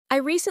I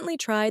recently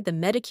tried the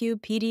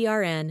Medicube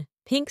PDRN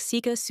Pink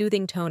Cica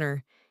Soothing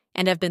Toner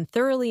and have been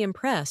thoroughly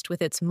impressed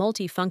with its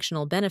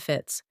multifunctional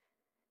benefits.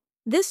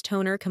 This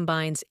toner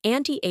combines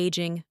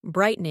anti-aging,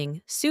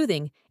 brightening,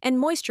 soothing, and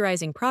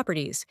moisturizing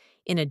properties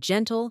in a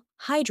gentle,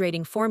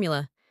 hydrating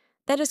formula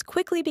that has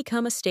quickly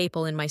become a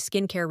staple in my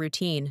skincare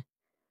routine.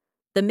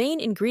 The main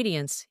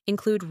ingredients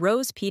include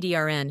rose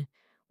PDRN,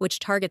 which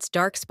targets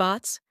dark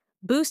spots,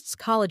 boosts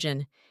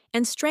collagen,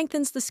 and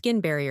strengthens the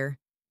skin barrier,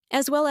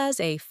 as well as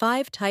a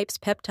 5 types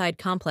peptide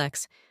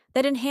complex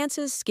that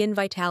enhances skin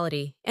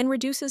vitality and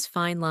reduces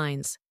fine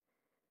lines.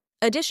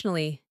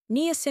 Additionally,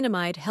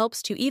 niacinamide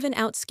helps to even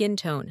out skin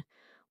tone,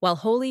 while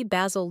holy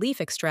basil leaf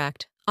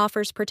extract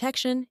offers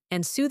protection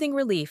and soothing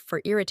relief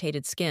for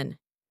irritated skin.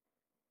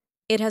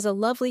 It has a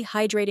lovely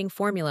hydrating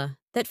formula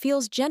that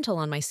feels gentle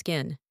on my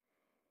skin.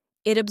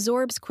 It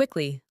absorbs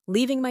quickly,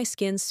 leaving my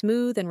skin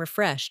smooth and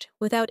refreshed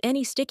without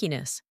any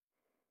stickiness.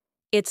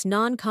 It's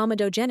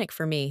non-comedogenic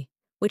for me,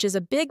 which is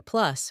a big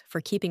plus for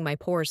keeping my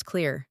pores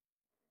clear.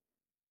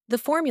 The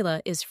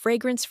formula is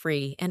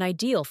fragrance-free and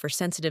ideal for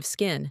sensitive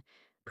skin,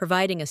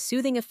 providing a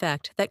soothing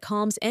effect that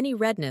calms any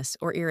redness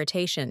or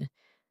irritation.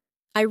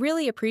 I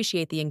really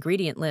appreciate the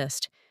ingredient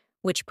list,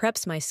 which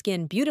preps my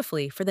skin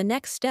beautifully for the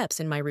next steps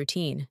in my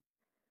routine.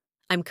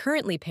 I'm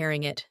currently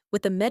pairing it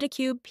with the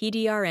Medicube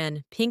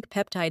PDRN Pink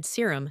Peptide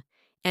Serum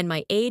and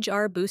my Age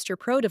R Booster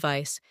Pro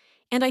device,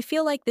 and I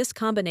feel like this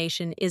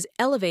combination is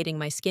elevating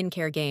my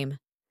skincare game.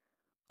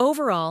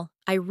 Overall,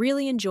 I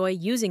really enjoy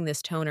using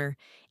this toner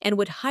and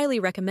would highly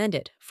recommend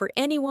it for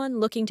anyone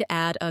looking to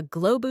add a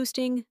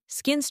glow-boosting,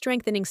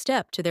 skin-strengthening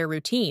step to their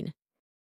routine.